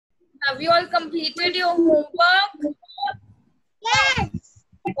Have you all completed your homework? Yes.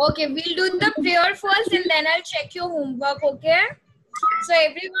 Okay, we'll do the prayer first and then I'll check your homework, okay? So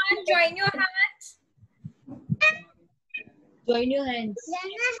everyone, join your hands. Join your hands.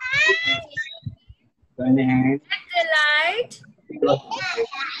 Join your hands. Let the light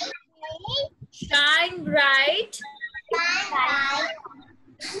shine bright.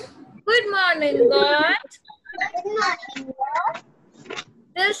 Good morning, God. Good morning, God.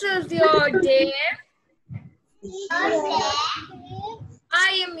 This is your day. I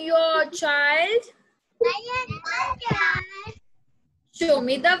I am your child. am your child. Show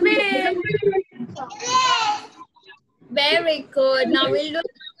me the way. Very good. Now we'll do a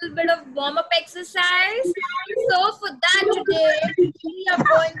little bit of warm-up exercise. So for that today, we are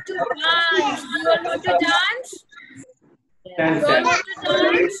going to dance. Do you all want to dance? You all want to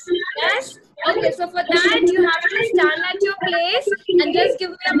dance? Yes? Okay, so for that, you have to stand at your place and just give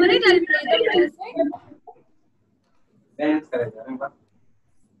me a minute. I'll play the music. Dance करायचं.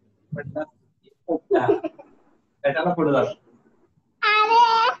 पटना. त्याला पुढे जा. अरे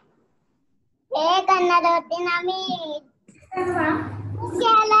हे करणार होते ना मी.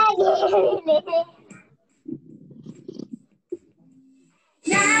 त्याला गेले.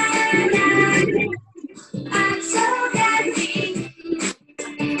 I'm so happy,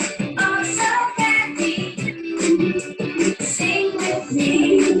 oh so happy, sing with me.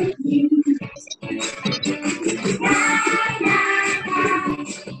 Na, na, na.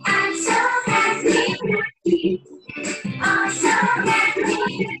 I'm so happy, oh so happy,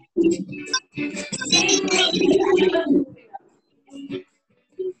 sing with me.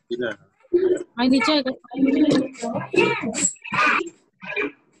 I need to check. Yes.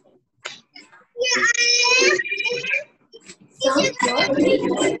 Stomp your feet,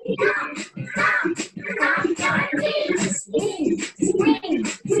 stomp your feet, swing, swing,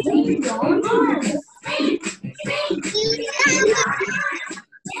 swing your arms, swing, swing, swing your arms.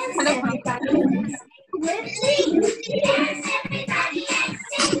 Dance everybody, with me. Dance everybody and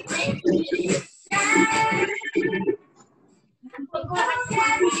sing with me. Oh, so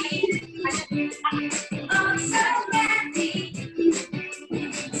happy, oh, so happy,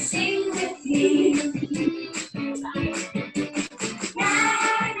 sing with me.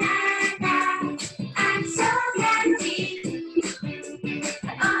 I'm so happy,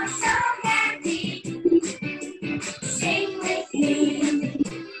 I'm so happy, sing with me.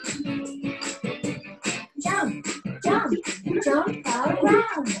 Jump, jump, jump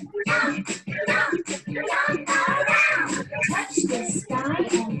around, jump, jump, jump around. Touch the sky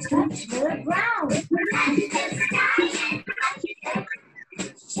and touch the ground. Touch the sky and touch the ground.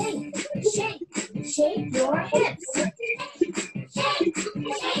 Shake, shake, shake your hips. Shake,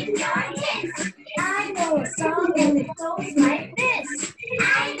 shake your hips. I know a song and it goes like this. I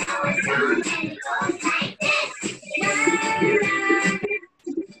know a song and it goes like this.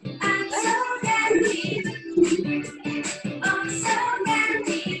 I'm so happy. I'm so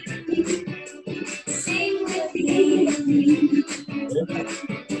happy. Sing with me.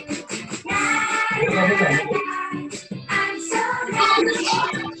 I'm so happy.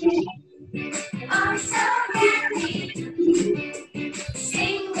 I'm so happy.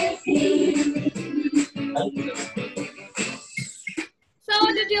 Sing with me. So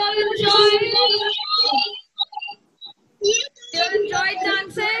did you all enjoy? Did you enjoy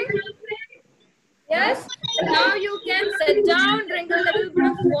dancing? Yes? Now you can sit down, drink a little bit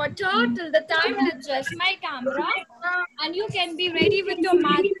of water till the time I'll adjust my camera. And you can be ready with your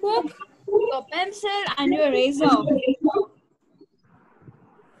math book, your pencil and your eraser.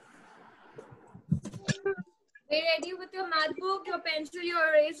 Be ready with your math book, your pencil, your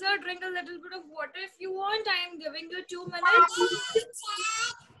eraser. Drink a little bit of water if you want. I am giving you 2 minutes.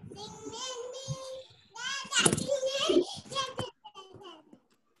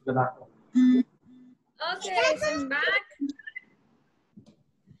 Okay, so I'm back.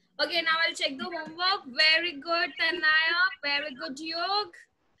 Okay, now I'll check the homework. Very good, Tanaya. Very good, Yog.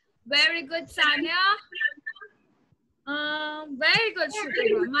 Very good, Sanya. Very good, Shukra.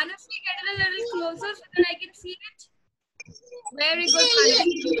 Manasvi, get it a little closer so that I can see it. Very good,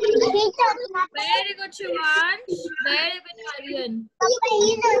 Manasvi. Very good, Shivansh. Very good, Aryan.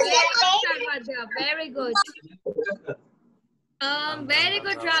 Very good, Sarvadya. Very good. Very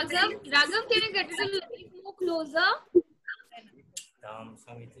good, Raghav. Raghav, can you get it a little more closer?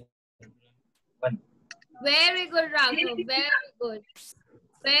 Very good, Raghav. Very good.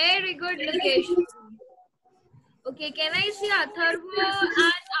 Very good, Nikesh. Okay, can I see Atharva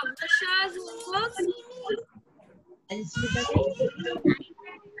and Avasha's homework?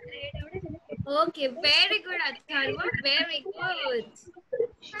 Okay, very good, Atharva. Very good.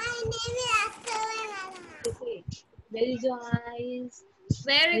 Close your eyes.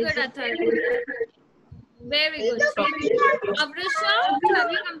 Very good, Athar. Very good. Avrisha,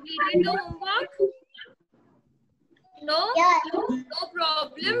 have you completed the homework? No? Yes. No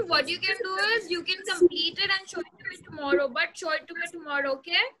problem. What you can do is you can complete it and show it to me tomorrow. But show it to me tomorrow,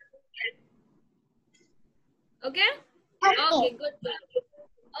 okay? Okay? Okay, good.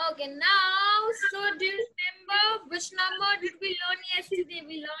 Okay, now, so do you remember which number did we learn yesterday?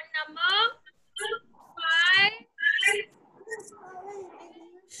 We learned number 5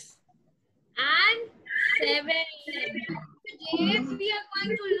 and 7. Today we are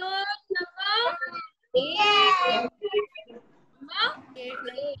going to learn number 8.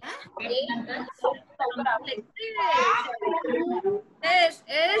 Like this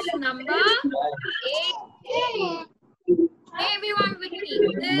is number 8. Everyone with me.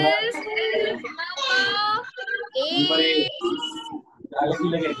 This is number 8.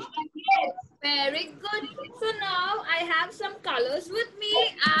 Very good. So now I have some colors with me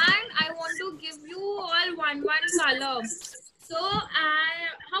and I want to give you all one color. So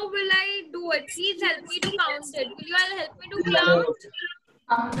how will I do it? Please help me to count it. Will you all help me to count?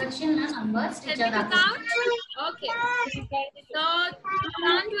 numbers Help me to count? Okay. So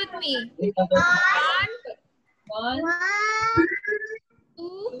count with me. 1, 2.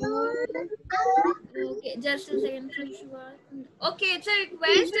 Okay, just a second. Okay, it's a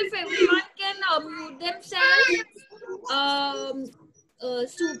request if everyone can mute themselves.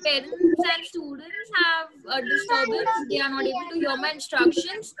 Parents and students have a disturbance. They are not able to hear my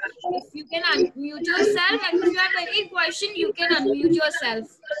instructions. If you can unmute yourself and if you have any question, you can unmute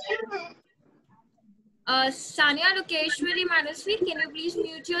yourself. Sanya, Lokeshwari, Manasvi, can you please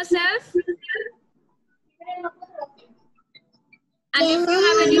mute yourself? And if you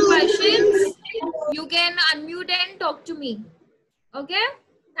have any questions, you can unmute and talk to me. Okay?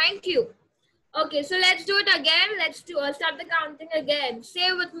 Thank you. Okay, so let's do it again. Let's start the counting again.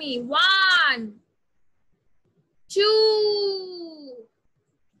 Say with me. 1, 2,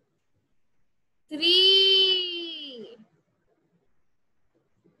 3,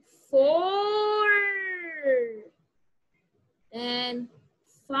 4, and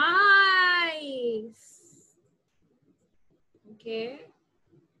 5. Okay.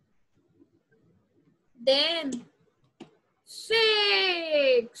 Then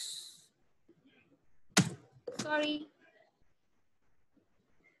 6. Sorry.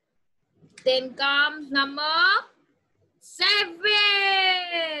 Then comes number 7.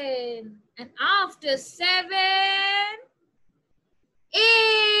 And after 7,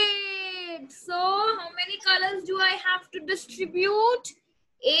 8. So how many colors do I have to distribute?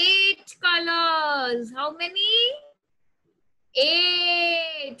 8 colors. How many?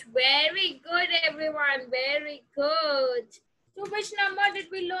 8. Very good, everyone. Very good. So which number did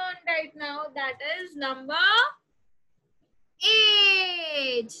we learn right now? That is number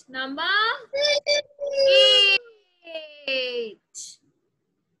 8. Number 8.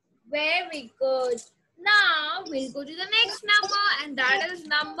 Very good. Now we'll go to the next number and that is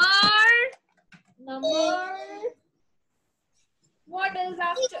number. What is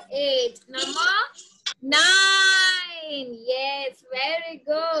after 8? Number 9. Yes, very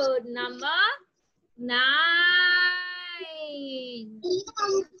good. Number 9.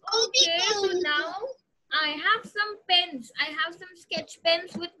 Okay, so now I have some pens. I have some sketch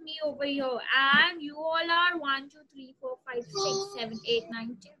pens with me over here. And you all are 1, 2, 3, 4, 5, 6, 7, 8,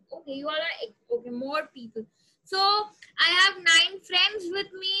 9, 10. Okay, you all are 8. Okay, more people. So I have 9 friends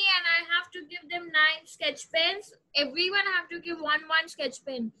with me and I have to give them 9 sketch pens. Everyone have to give one sketch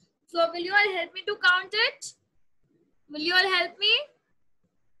pen. So will you all help me to count it? Will you all help me?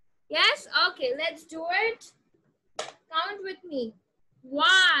 Yes? Okay, let's do it. Count with me.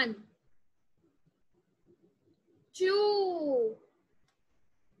 1, 2,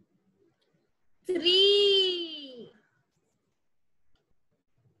 3,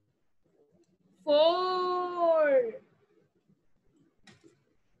 4,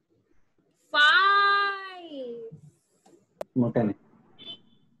 5,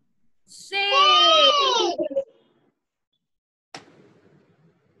 6,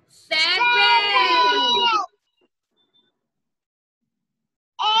 7,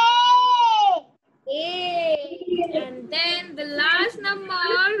 8. And then the last number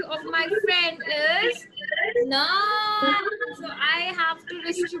of my friend is 9. So I have to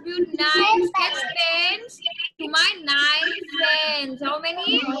distribute 9 sketch pens to my 9 friends. How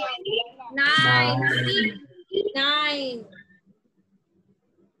many? 9. See? 9.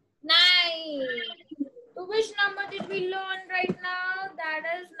 9. So which number did we learn right now? That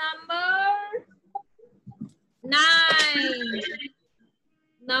is number 9.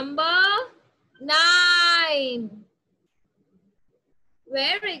 Number 9.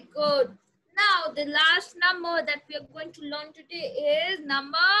 Very good. Now, the last number that we are going to learn today is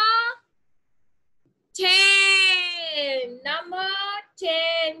number 10. Number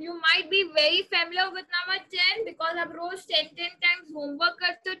 10. You might be very familiar with number 10 because आप रोज 10 times homework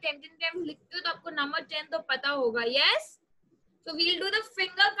करते हो, 10 times लिखते हो, तो आपको number 10 तो पता होगा. Yes? So we'll do the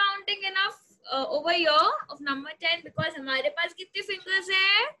finger counting enough over here of number 10 because हमारे पास कितने fingers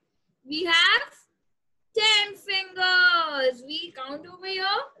हैं? We have 10 fingers. We count over here.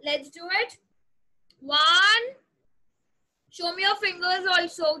 Let's do it. 1. Show me your fingers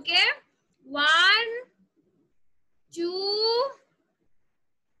also, okay? 1, 2,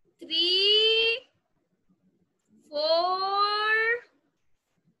 3, 4,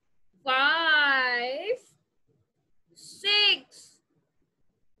 5, 6,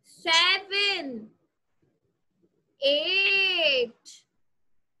 7, 8,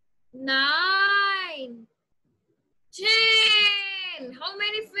 9, 10. How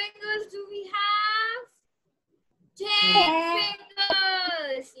many fingers do we have? 10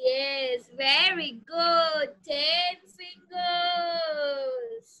 fingers. Yes, very good. 10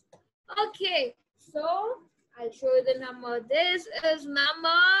 fingers. Okay, so I'll show you the number. This is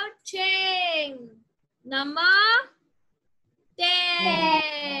number 10. Number 10.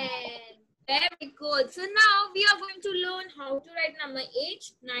 Very good. So now we are going to learn how to write number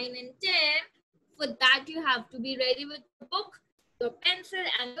 8, 9 and 10. For that you have to be ready with the book, your pencil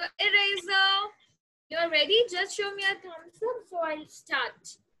and your eraser. You're ready? Just show me a thumbs up so I'll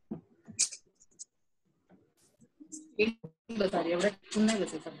start. You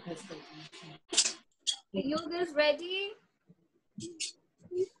guys ready?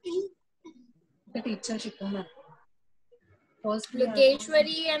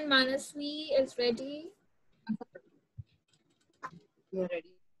 Lokeshwari and Manasvi is ready. You're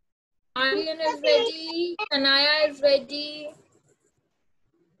ready. Aryan is ready. Kanaya is ready.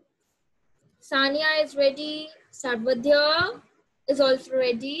 Sania is ready. Sarvadhya is also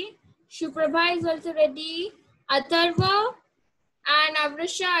ready. Shuprabha is also ready. Atharva and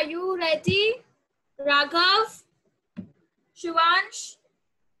Avrisha, are you ready? Raghav, Shivansh,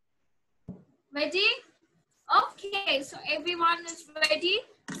 ready? Okay, so everyone is ready.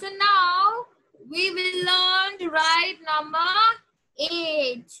 So now we will learn to write number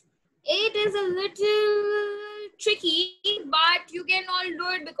 8. 8 is a little tricky, but you can all do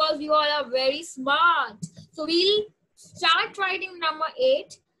it because you all are very smart. So we'll start writing number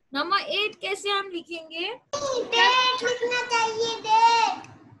 8. Number 8 कैसे हम लिखेंगे? Date लिखना चाहिए, date.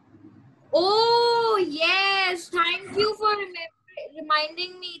 Oh yes, thank you for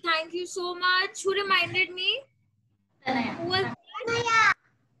reminding me. Thank you so much. Who reminded me? Who was that?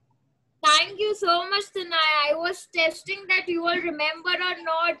 Thank you so much, Tanaya. I was testing that you all remember or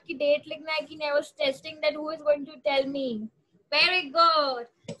not. Ki date likhna hai ki nahi. I was testing that who is going to tell me. Very good.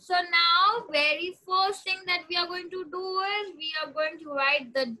 So now, very first thing that we are going to do is we are going to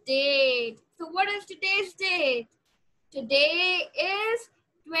write the date. So what is today's date? Today is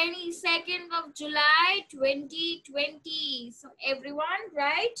 22nd of July 2020. So everyone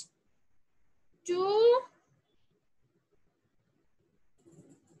write 22.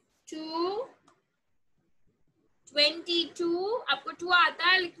 आपको 2 आता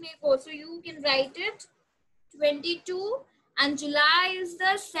है लिखने को, so you can write it 22, and July is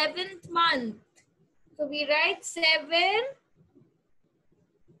the 7th month. So we write 7,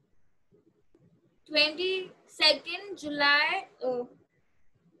 22nd July.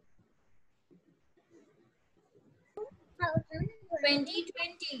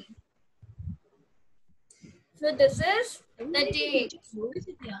 2020. So this is the date.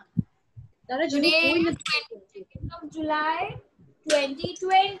 Today is 22nd of July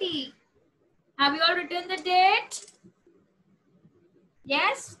 2020. Have you all written the date?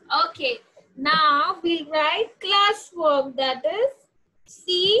 Yes? Okay. Now we'll write classwork, that is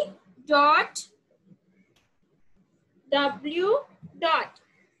C.W.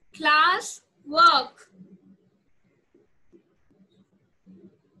 classwork.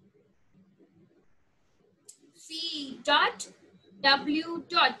 C.W.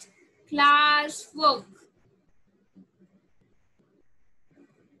 classwork.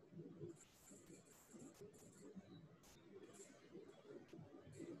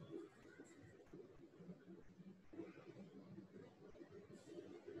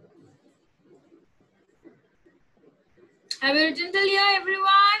 Have you written till here,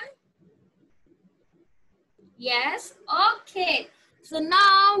 everyone? Yes? Okay. So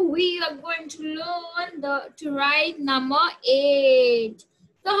now we are going to learn to write number 8.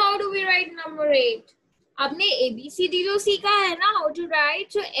 So how do we write number 8? आपने ABCD जो सीखा है ना, how to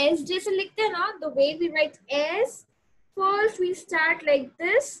write. So S जैसे लिखते हैं ना, the way we write S, First, we start like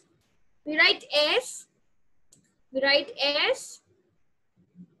this. We write S. We write S.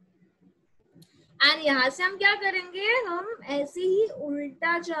 And यहाँ से हम क्या करेंगे? हम ऐसे ही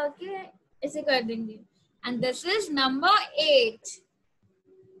उल्टा जाके ऐसे कर देंगे. And this is number 8.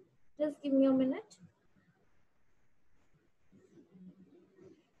 Just give me a minute.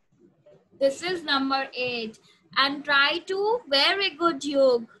 This is number 8. And try to, very good,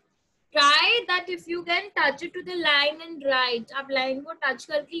 Yog. Try that if you can touch it to the line and write. आप line को touch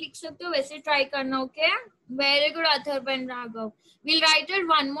करके लिख सकते हो, वैसे try करना, okay? Very good, Atharva and Raghav. We'll write it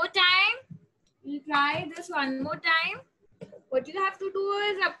one more time. We'll try this one more time. What you have to do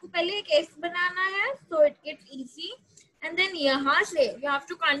is आपको पहले एक S बनाना है, so it gets easy. And then यहाँ से you have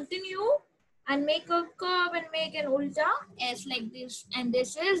to continue and make a curve and make an ulta S like this. And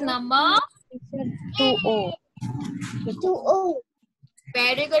this is number 2O. 2O.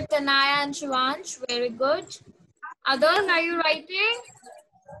 Very good, Tanaya and Shivansh. Very good. Others, are you writing?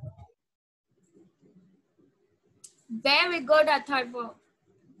 Very good, Atharva.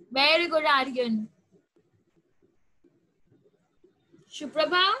 Very good, Aryan.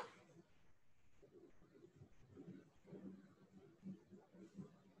 Shuprabha?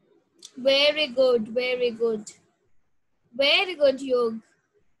 Very good, very good. Very good, Yog.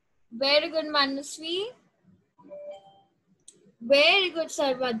 Very good, Manasvi. Very good,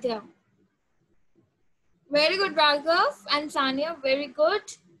 Sarvadya. Very good, Raghav and Sanya. Very good.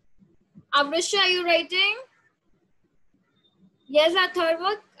 Avrisha, are you writing? Yes,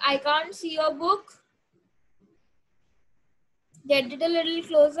 Atharva. I can't see your book. Get it a little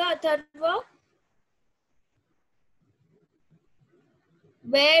closer, Atharva.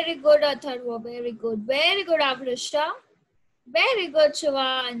 Very good, Atharva. Very good. Very good, Avrisha. Very good,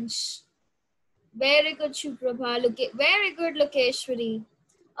 Shivansh. Very good, Shuprabha. Very good, Lokeshwari.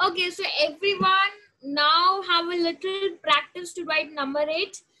 Okay, so everyone now have a little practice to write number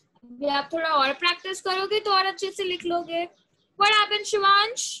 8. अभी आप थोड़ा और practice करोगे तो और अच्छे से लिख लोगे. What happened,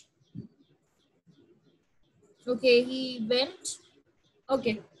 Shivansh? Okay, he went.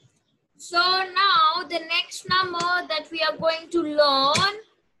 Okay. So now the next number that we are going to learn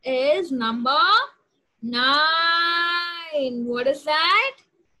is number 9. What is that?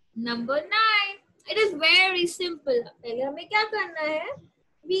 Number 9. It is very simple. पहले हमें क्या करना है?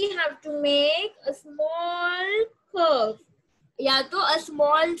 We have to make a small curve. या तो a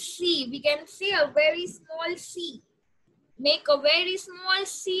small C. We can say a very small C. Make a very small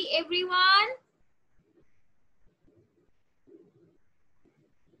C, everyone.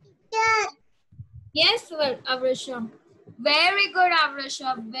 Yeah. Yes, Avrisha. Very good,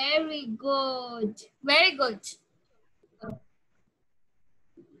 Avrisha. Very good. Very good.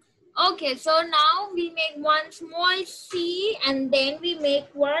 Okay, so now we make one small C and then we make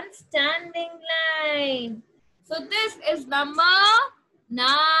one standing line. So this is number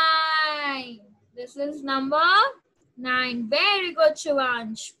 9. This is number 9. Very good,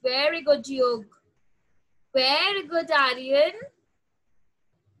 Shivansh. Very good, Yog. Very good, Aryan.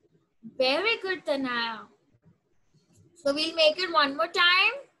 Very good, Tanaya. So we'll make it one more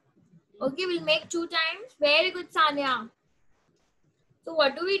time. Okay, we'll make 2 times. Very good, Sanya. So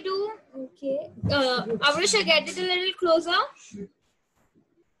what do we do? Okay. Avrisha, get it a little closer.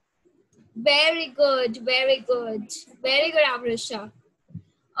 Very good. Very good. Very good, Avrisha.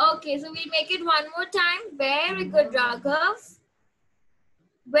 Okay, so we'll make it one more time. Very good, Raghav.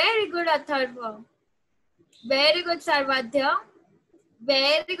 Very good, Atharva. Very good, Sarvadya.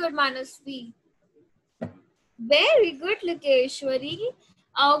 Very good, Manasvi. Very good, Lokeshwari.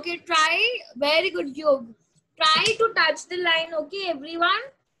 Okay, try. Very good, Yog. Try to touch the line, okay, everyone?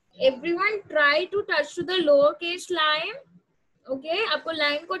 Everyone try to touch to the lowercase line. Okay, आपको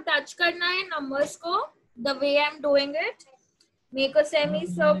line को touch करना है numbers को. The way I'm doing it. Make a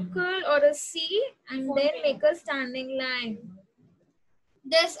semicircle or a C and then make a standing line.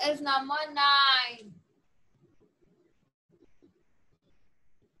 This is number 9.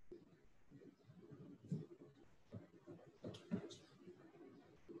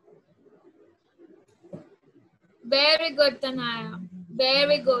 Very good, Tanaya.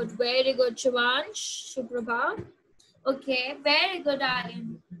 Very good, Shivansh, Shuprabha. Okay, very good,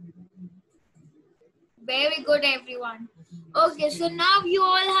 Aryan. Very good, everyone. Okay, so now you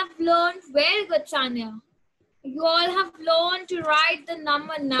all have learned, very good, Sanya. You all have learned to write the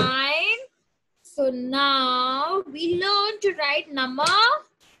number 9. So now we learn to write number.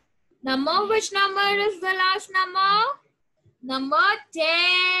 Which number is the last number? Number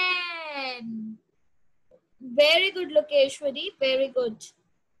 10. Very good, Lokeshwari. Very good.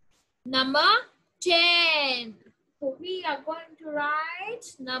 Number 10. So we are going to write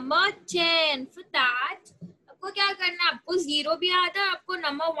number 10. For that, आपको क्या करना है, आपको 0 भी आता है, आपको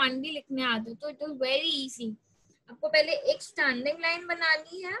number 1 भी लिखने आता है, तो इट इज वेरी इजी। आपको पहले एक स्टैंडिंग लाइन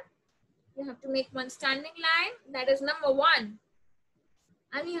बनानी है। You have to make one standing line, that is number 1,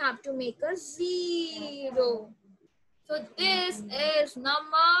 and you have to make a 0. So this is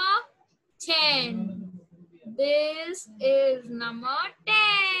number 10. This is number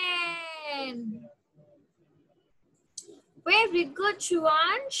 10. Very good,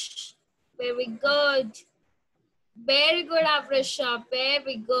 Shivansh. Very good. Very good, Afrisha.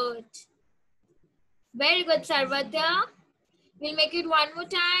 Very good. Very good, Sarvatya. We'll make it one more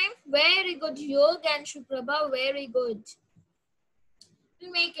time. Very good, Yog and Shuprabha. Very good.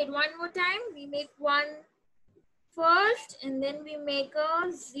 We'll make it one more time. We make 1 first and then we make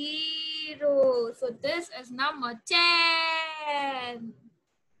a 0. So this is number 10.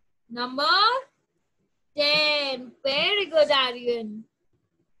 Number 10. Very good, Aryan.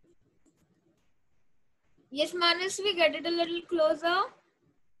 Yes, Manasvi, get it a little closer.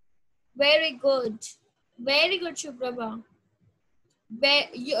 Very good. Very good, Shuprabha.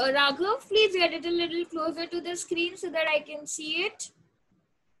 Raghav, please get it a little closer to the screen so that I can see it.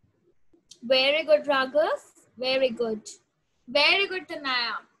 Very good, Raghav. Very good. Very good,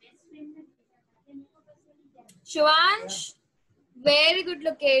 Tanaya. Shivansh. Very good,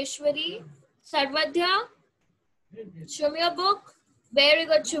 Lokeshwari. Sarvadhya. Show me your book. Very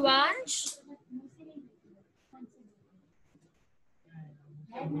good, Shivansh.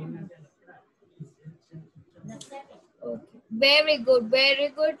 Okay. Very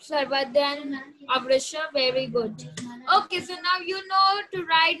good, Sarvadhya and Avrisha, very good. Okay, so now you know to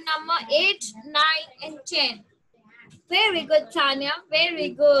write number 8, 9 and 10. Very good, Tanya, very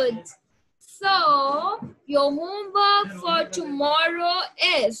good. So, your homework for tomorrow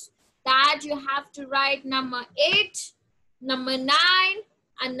is that you have to write number 8, number 9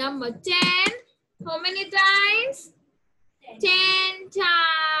 and number 10. How many times? 10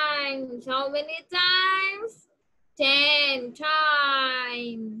 times. How many times? 10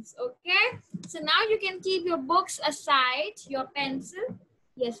 times. Okay, so now you can keep your books aside, your pencil.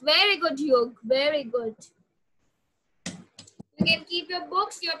 Yes, very good, Yog. Very good. You can keep your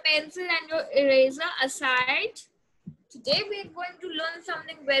books, your pencil and your eraser aside. Today we are going to learn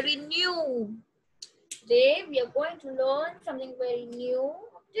something very new. Today we are going to learn something very new.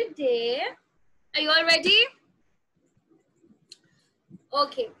 Today, are you all ready?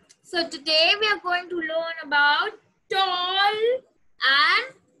 Okay, so today we are going to learn about tall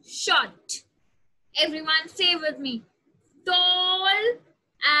and short. Everyone say with me, tall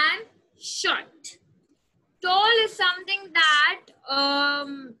and short. Tall is something that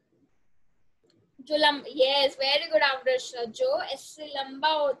yes, very good, Avrisha. जो ऐसे लंबा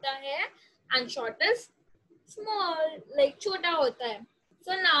होता है and short is small, like छोटा होता है.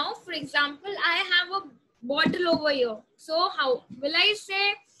 So now, for example, I have a bottle over here. So how will I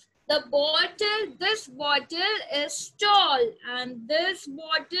say the bottle, this bottle is tall and this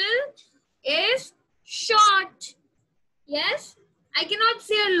bottle is short? Yes, I cannot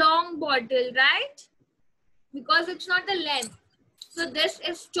say a long bottle, right? Because it's not the length. So this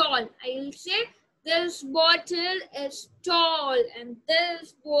is tall. I will say this bottle is tall and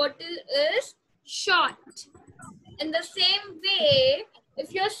this bottle is short. In the same way,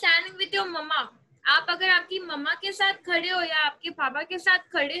 if you're standing with your mama, आप अगर आपकी मम्मा के साथ खड़े हो या आपके पापा के साथ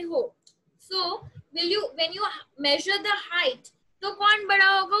खड़े हो, so when you measure the height, तो कौन बड़ा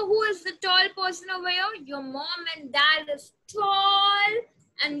होगा? Who is the tall person over here? Your mom and dad is tall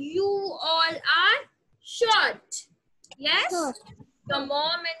and you all are short. Yes? Your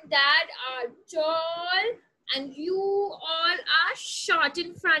mom and dad are tall and you all are short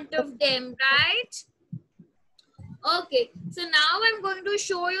in front of them, right? Okay, so now I'm going to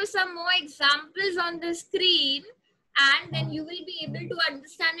show you some more examples on the screen and then you will be able to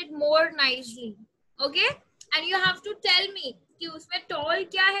understand it more nicely. Okay? And you have to tell me कि उसमें tall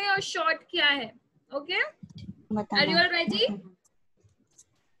क्या है और short क्या है. Okay? Are you all ready?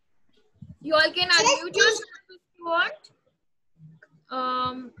 You all can unmute yourself if you want.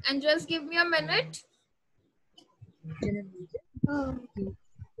 And just give me a minute.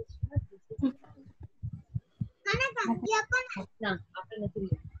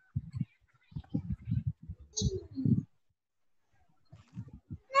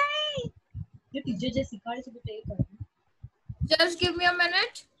 Just give me a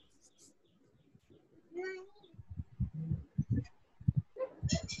minute.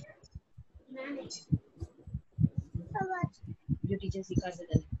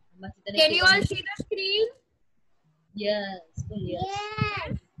 Can you all see the screen? Yes.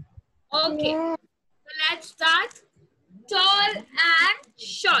 Okay. So let's start. Tall and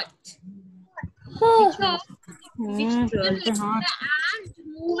short. So The ant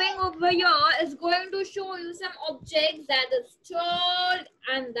moving over here is going to show you some objects that is tall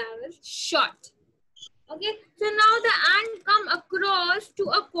and that is short. Okay, so now the ant come across to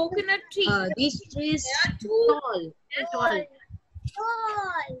a coconut tree. This tree is tall.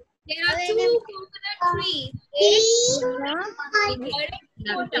 There are two coconut trees.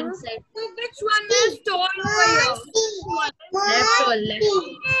 Left hand side. So which one is tall over here? Left or left.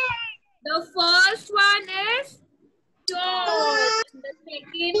 The first one is tall. And the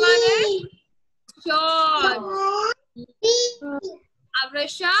second one is short.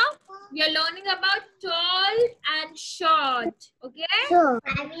 Avrisha, we are learning about tall and short. Okay?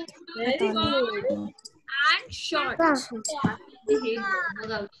 Very good. And short. So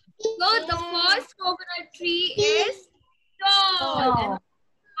the first coconut tree is tall. And the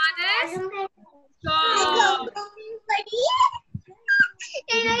one is short. Now the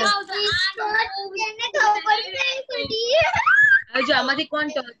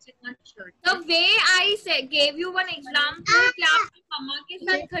The way I said, gave you one example कि आप मम्मा के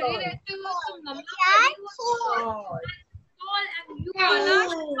साथ खड़े रहते हो तो मम्मा tall and you all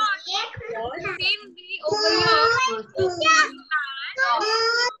are short. Same way over here.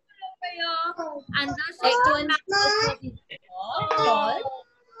 And the second one is tall.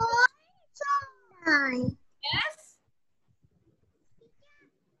 Yes.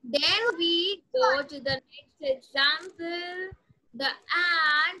 Then we go to the next example. The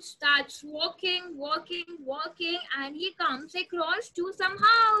ant starts walking, and he comes across to some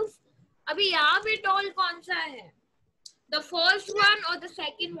house. अभी यहाँ पे tall कौन सा है? The first one or the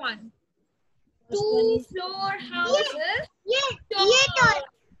second one? 2-floor houses. Tall.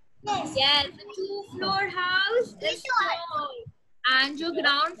 Yes, the 2-floor house is tall. And जो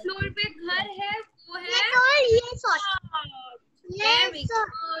ground floor पे घर है वो है short. Very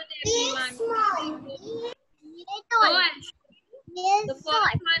good, everyone. Good. The first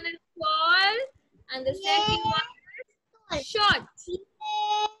one is tall and the second one is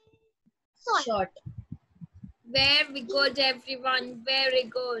short. Very good, everyone. Very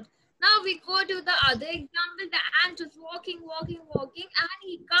good. Now we go to the other example. The ant is walking, and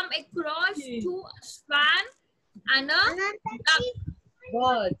he come across to a swan and a duck.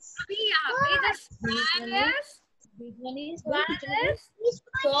 Birds. The swan is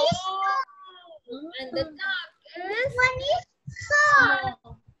tall and the duck is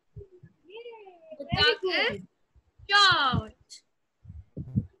short. The duck is short.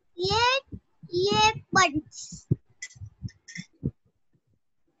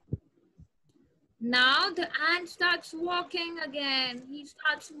 Now the ant starts walking again. He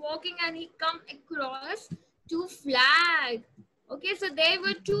starts walking and he come across two flags. Okay, so there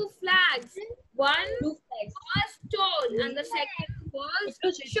were two flags. One was tall and the second was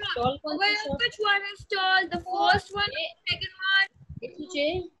short. Well, which one is tall? The first one, the second one?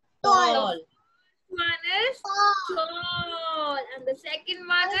 Tall. The first one is tall and the second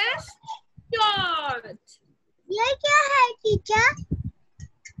one is short.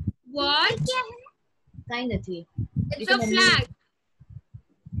 What? It's a flag.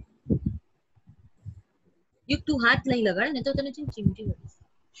 तू हाथ नहीं लगा नहीं तो तने चिमटी लगी.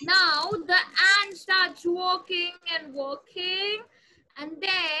 Now the ant starts walking and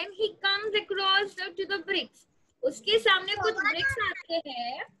then he comes across to the bricks. उसके सामने कुछ bricks आते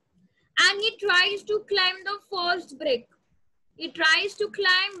हैं and he tries to climb the first brick. He tries to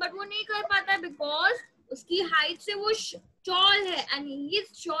climb but वो नहीं कर पाता because उसकी height से वो tall है and he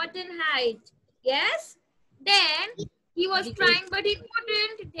is short in height. Yes? Then he was trying but he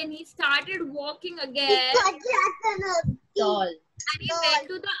couldn't. Then he started walking again. Tall. And he went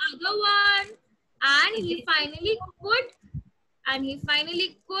to the other one and he finally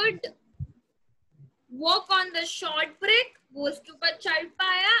could walk on the short brick. वो उसके ऊपर चढ़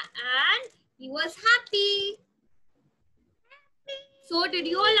पाया and he was happy. So did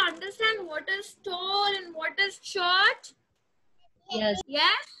you all understand what is tall and what is short? Yes.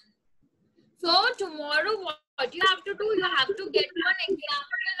 Yes? So tomorrow what you have to do, you have to get one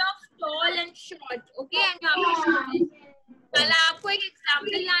example of tall and short. Okay? And you have to show it. कल आपको एक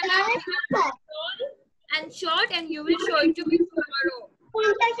example लाना है tall and short and you will show it to me tomorrow.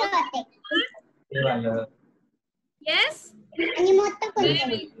 Yes? Very good.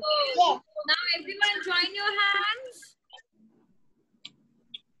 Now everyone join your hands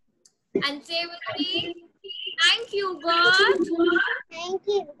and say with me, thank you God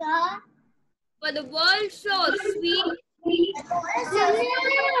for the world so sweet.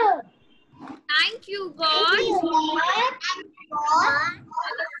 Thank you God for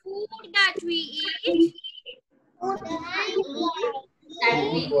the food that we eat.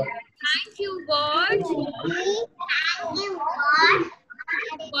 Thank you, God, Thank you, God.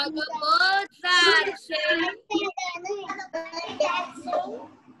 for the birds that sing.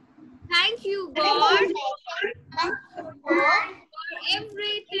 Thank you, God, for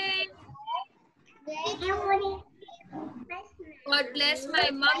everything. God bless my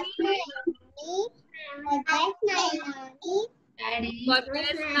mommy. God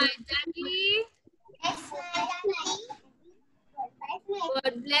bless my daddy.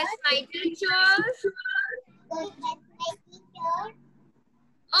 God bless my teachers.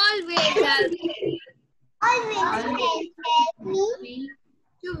 Always help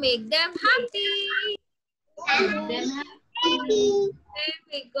to make them happy.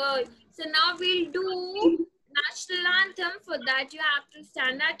 Very good. So now we'll do national anthem. For that you have to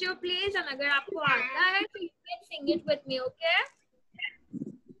stand at your place, and अगर आपको आता है तो you can sing it with me, okay?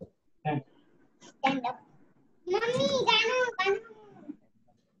 Stand up. Mommy,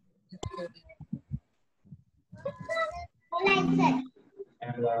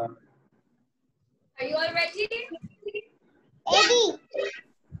 Danu. Are you all ready? Ready.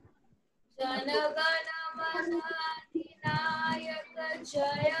 Janagana Mana Adinayaka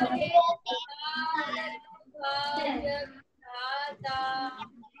Jaya He Bharat Bhavya Bhata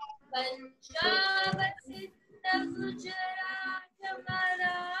Punjab Sindh Gujarat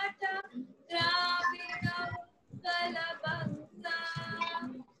Maratha Dravida Utkala Banga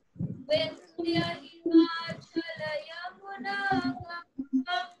Vindhya Himachala Yamuna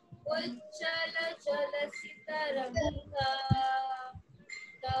Ganga Ujjala Jala Sitaranga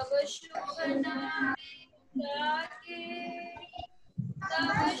तब शुभ नाम जाके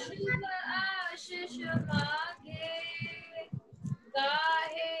तब शुभ आशीष मांगे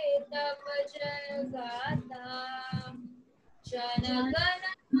गाहे तब जय गाता जनगण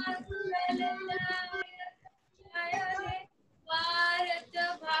मंगल दायक जय हे भारत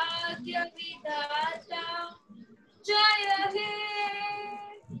भाग्य विधाता जय हे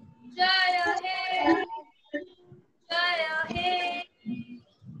जय हे जय हे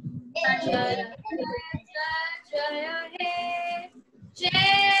जय जय हे जय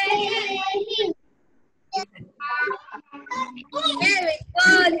Very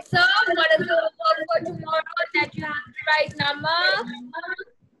good. So what is the homework for tomorrow that you have to write? Number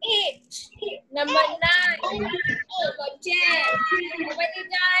 8, number 9, number 10. How many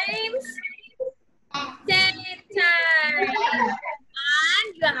times? 10 times.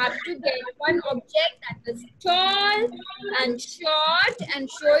 And you have to get one object that is tall and short and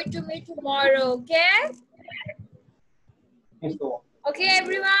show it to me tomorrow, okay? Okay,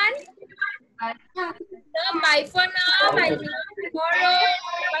 everyone? So, bye for now. I'll see you tomorrow.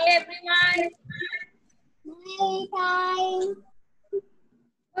 Bye, everyone.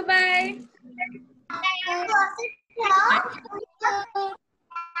 Bye-bye.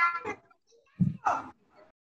 Bye.